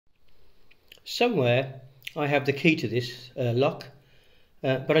somewhere I have the key to this lock,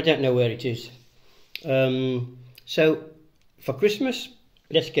 but I don't know where it is. So for Christmas,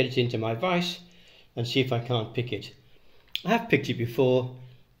 let's get it into my vise and see if I can't pick it. I have picked it before,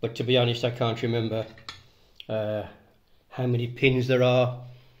 but to be honest, I can't remember how many pins there are,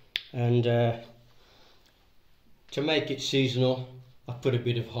 and to make it seasonal, I've put a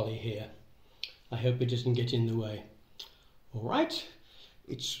bit of holly here. I hope it doesn't get in the way. Alright,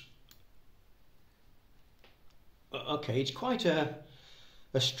 it's okay, it's quite a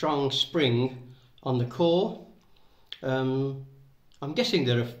strong spring on the core. I'm guessing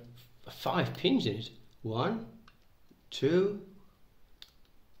there are 5 pins in it. 1, 2,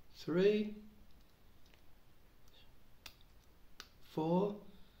 3, 4,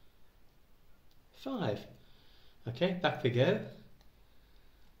 5. Okay, back we go.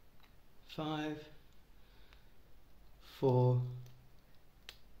 5, 4,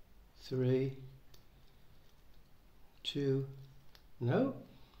 3, 2, no,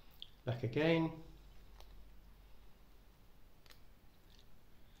 back again.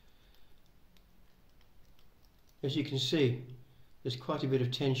 As you can see, there's quite a bit of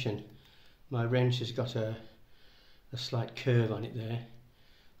tension. My wrench has got a slight curve on it there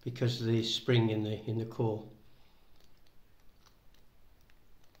because of the spring in the core.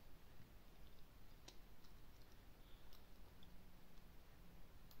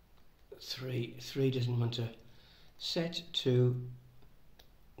 Three doesn't want to set. 2,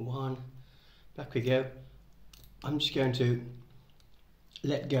 1, back we go. I'm just going to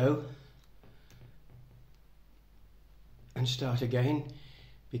let go and start again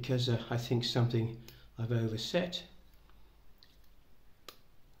because I think something I've overset.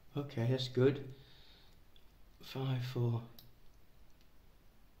 Okay, that's good. 5, 4,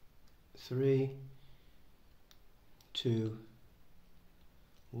 3, 2,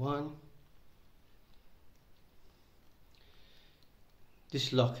 1.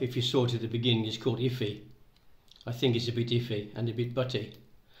 This lock, if you saw it at the beginning, is called IFFI. I think it's a bit iffy and a bit butty.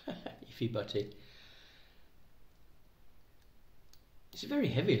 Iffy butty. It's a very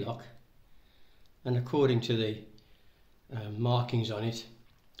heavy lock, and according to the markings on it,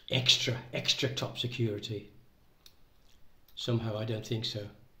 extra top security. Somehow I don't think so.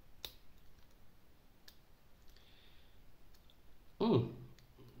 I'm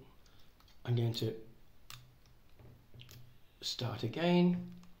going to start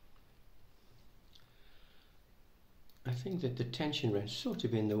again. I think that the tension wrench is sort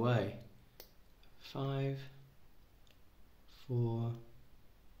of in the way. 5, 4,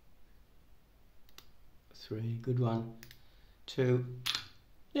 3, good one, 2,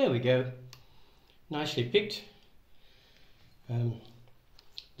 there we go, nicely picked.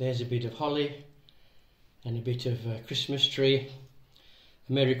 There's a bit of holly and a bit of Christmas tree.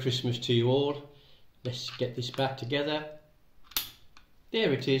 A Merry Christmas to you all. Let's get this back together.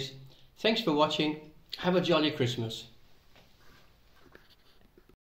 There it is. Thanks for watching. Have a jolly Christmas.